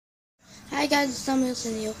Hi guys, it's Samuel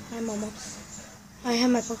Sinio. Hi Mama. I have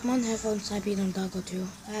my Pokemon headphones type on Doggo too.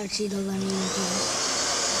 I actually don't let me into this.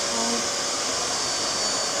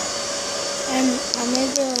 And I made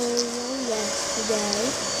a video yesterday.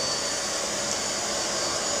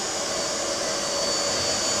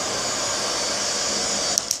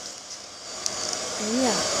 And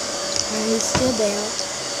yeah, and he's still there.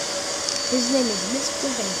 His name is Mr.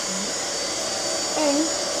 Vincent. And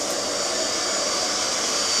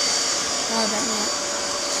that now.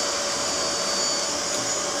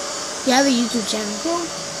 You have a YouTube channel too?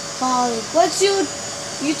 What's your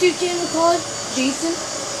YouTube channel called? Jason?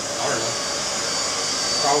 I don't know.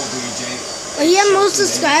 Probably Jason. Well, he has more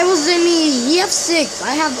subscribers than me. He has 6.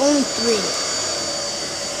 I have only 3.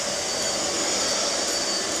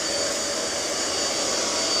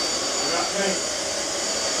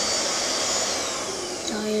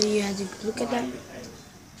 Oh, you had to look at that.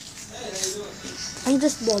 I'm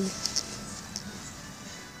just bored.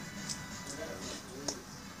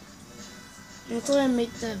 I thought I'd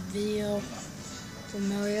make that video for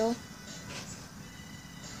Mario.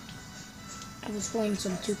 I was playing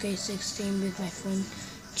some 2K16 with my friend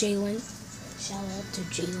Jalen. Shout out to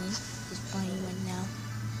Jalen. He's playing right now.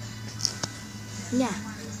 Yeah.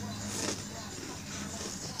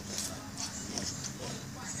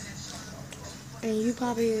 And you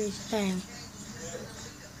probably are saying,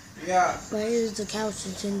 yeah. Why is the couch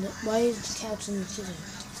in the kitchen?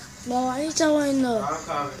 Well, I saw in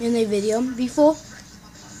the video before.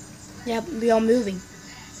 Yeah, we are moving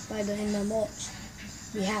by the end of March.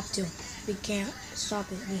 We have to. We can't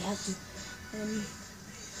stop it. We have to.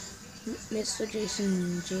 Mr. Jason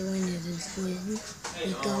and Jalen is waiting.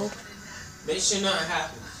 We go. Make sure nothing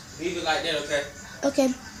happens. Leave it like that, okay?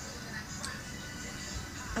 Okay.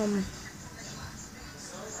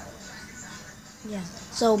 Yeah.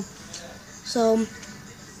 So.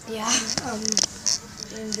 Yeah.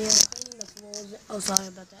 And they're cleaning the floors. Oh, sorry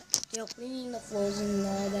about that. They're cleaning the floors and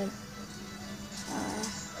all that.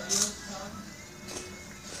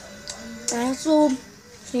 I also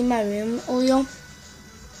clean my room earlier,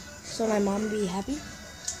 so my mom be happy.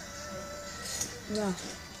 Yeah.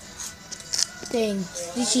 Dang,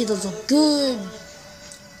 these Cheetos are good.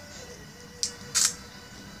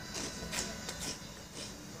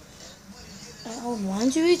 Oh,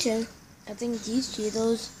 1 to 10. I think these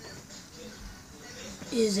Cheetos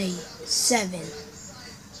is a 7.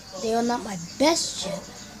 They are not my best chip.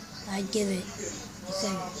 I'd give it a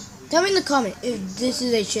 7. Tell me in the comment if this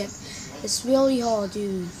is a chip. It's really hard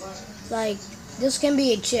to, like, this can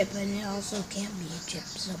be a chip and it also can't be a chip.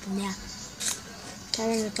 So yeah, tell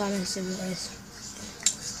me in the comments if it is.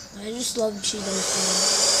 I just love Cheetos.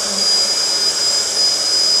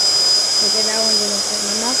 Okay, that one didn't fit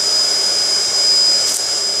my mouth.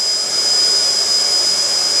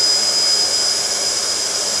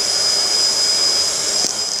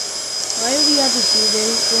 Why do we have to see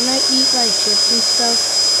this? When I eat like chips and stuff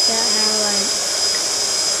that have like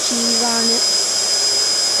cheese on it,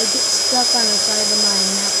 I get stuck on the side of my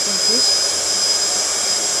mouth like this.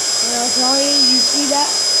 And I'll tell you, you see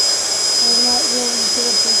that? I'm not really pay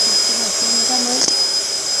attention to my phone camera.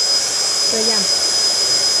 So yeah.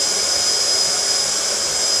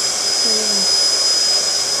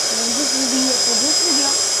 And this will be it for this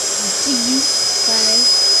video. I'll see you